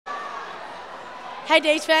Hey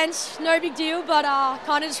D's fans, no big deal, but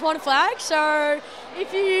kind of just want a flag. So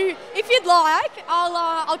if you'd like,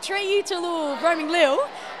 I'll treat you to a little roaming lil.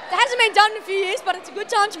 That hasn't been done in a few years, but it's a good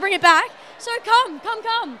time to bring it back. So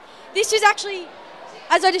come. This is actually,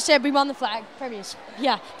 as I just said, we won the flag premiers.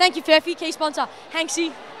 Yeah, thank you Furphy, key sponsor.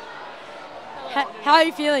 Hanksy, how are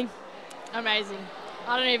you feeling? Amazing.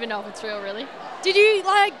 I don't even know if it's real, really. Did you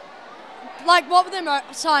like what were the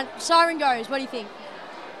siren goes? What do you think?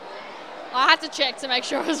 I had to check to make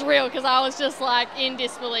sure it was real because I was just like in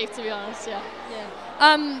disbelief, to be honest. Yeah.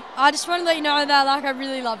 I just want to let you know that I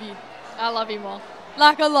really love you. I love you more.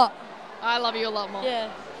 Like a lot. I love you a lot more. Yeah.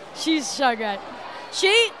 She's so great.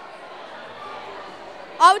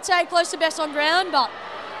 I would say close to best on ground, but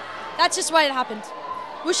that's just the way it happened.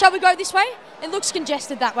 Well, shall we go this way? It looks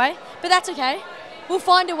congested that way, but that's okay. We'll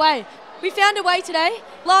find a way. We found a way today.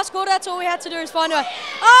 Last quarter, that's all we had to do is find a way.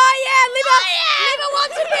 Oh, yeah, Libba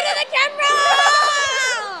wants a bit of the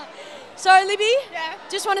camera! So, Libby,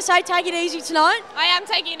 just want to say take it easy tonight. I am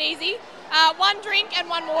taking it easy. One drink and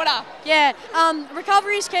one water. Yeah,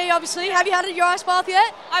 recovery is key, obviously. Have you had your ice bath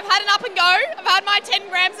yet? I've had an up and go. I've had my 10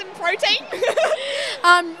 grams of protein.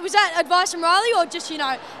 Was that advice from Riley or just,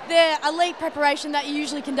 the elite preparation that you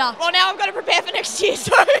usually conduct? Well, now I've got to prepare for next year,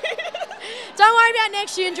 so... Don't worry about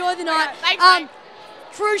next year. Enjoy the night. Thanks, mate.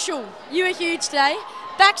 Crucial. You were huge today.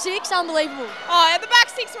 Back six, unbelievable. Oh, yeah, the back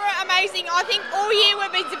six were amazing. I think all year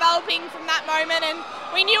we've been developing from that moment, and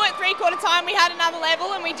we knew at three-quarter time we had another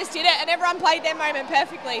level, and we just did it, and everyone played their moment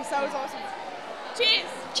perfectly, so it was awesome.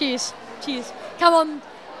 Cheers. Cheers. Come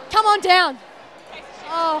on down.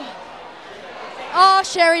 Oh,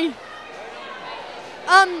 Sherry.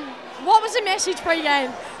 What was the message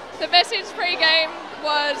pre-game? The message pre-game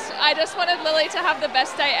was I just wanted Lily to have the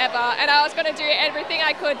best day ever, and I was going to do everything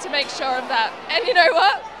I could to make sure of that. And you know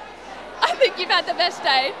what? I think you've had the best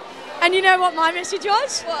day. And you know what my message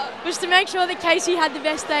was? What? Was to make sure that Casey had the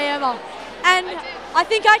best day ever. And I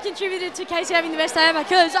think I contributed to Casey having the best day ever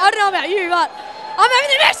because I don't know about you, but I'm having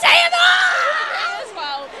the best day ever!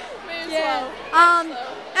 Me as well.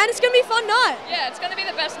 And it's going to be a fun night. Yeah, it's going to be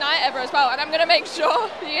the best night ever as well, and I'm going to make sure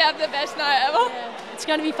you have the best night ever. Yeah, it's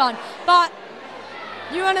going to be fun. But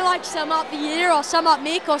you want to sum up the year or sum up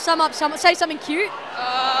Mick or say something cute?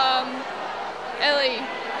 Ellie,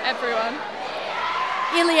 everyone.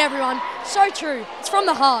 Illy, everyone. So true. It's from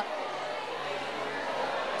the heart.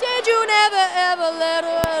 Did you never ever let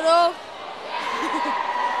her off?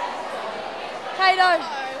 Kato.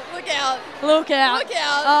 Look out. Look out. Look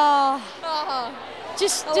out. Oh. I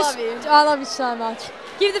love you. I love you so much.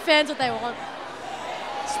 Give the fans what they want.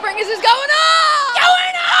 Springers is going on!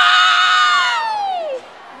 Going on!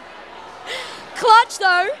 Clutch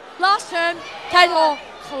though. Last term, Kato.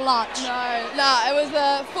 Clutch. No, it was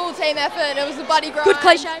a full team effort. It was a buddy grind. Good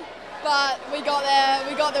cliche. But we got there,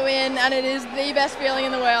 we got the win, and it is the best feeling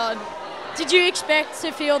in the world. Did you expect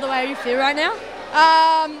to feel the way you feel right now?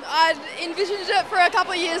 I'd envisioned it for a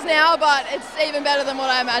couple of years now, but it's even better than what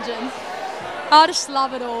I imagined. I just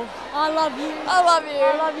love it all. I love you. I love you.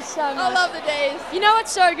 I love you so much. I love the days. You know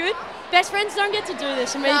what's so good? Best friends don't get to do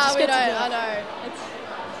this, and we just get to do it. I know.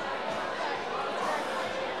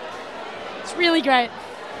 It's really great.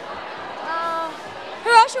 Who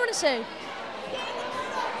else you want to see?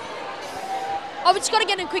 Oh, we just got to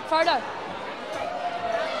get in a quick photo.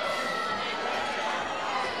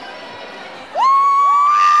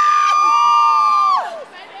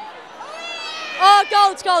 Oh,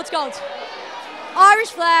 golds. Irish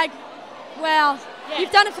flag. Wow. Yeah.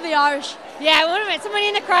 You've done it for the Irish. Yeah, somebody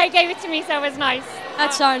in the crowd gave it to me, so it was nice.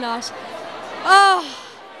 That's so nice. Oh.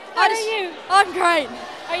 How are you? I'm great.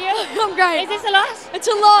 Are you? I'm great. Is this a lot? It's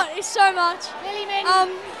a lot. It's so much. Lily Min.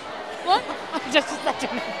 What? Just let you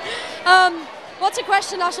know. What's a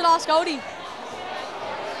question I should ask Goldie?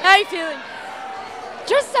 How are you feeling?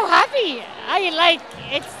 Just so happy.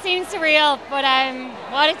 It seems surreal, but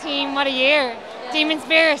what a team, what a year. Yeah. Demon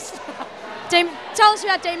Spirit. Tell us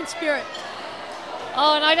about Demon Spirit.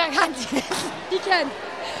 Oh, no, I can't do this. You can.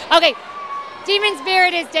 Okay. Demon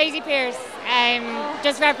Spirit is Daisy Pearce.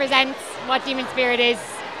 Just represents what Demon Spirit is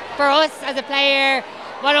for us as a player,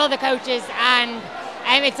 what all the coaches, and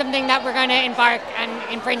it's something that we're going to embark and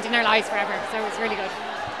imprint in our lives forever. So it's really good.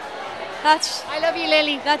 I love you,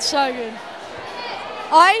 Lily. That's so good.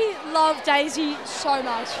 I love Daisy so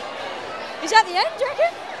much. Is that the end, do you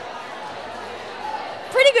reckon?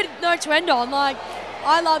 Pretty good note to end on.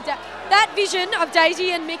 I love that vision of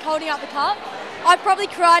Daisy and Mick holding up the cup. I've probably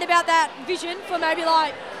cried about that vision for maybe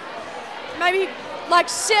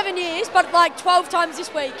 7 years, but 12 times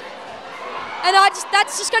this week. And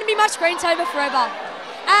that's just going to be my screensaver forever.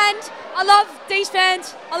 And I love these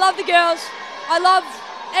fans. I love the girls. I love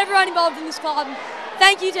everyone involved in this club.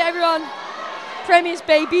 Thank you to everyone. Premiers,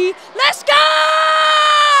 baby. Let's go!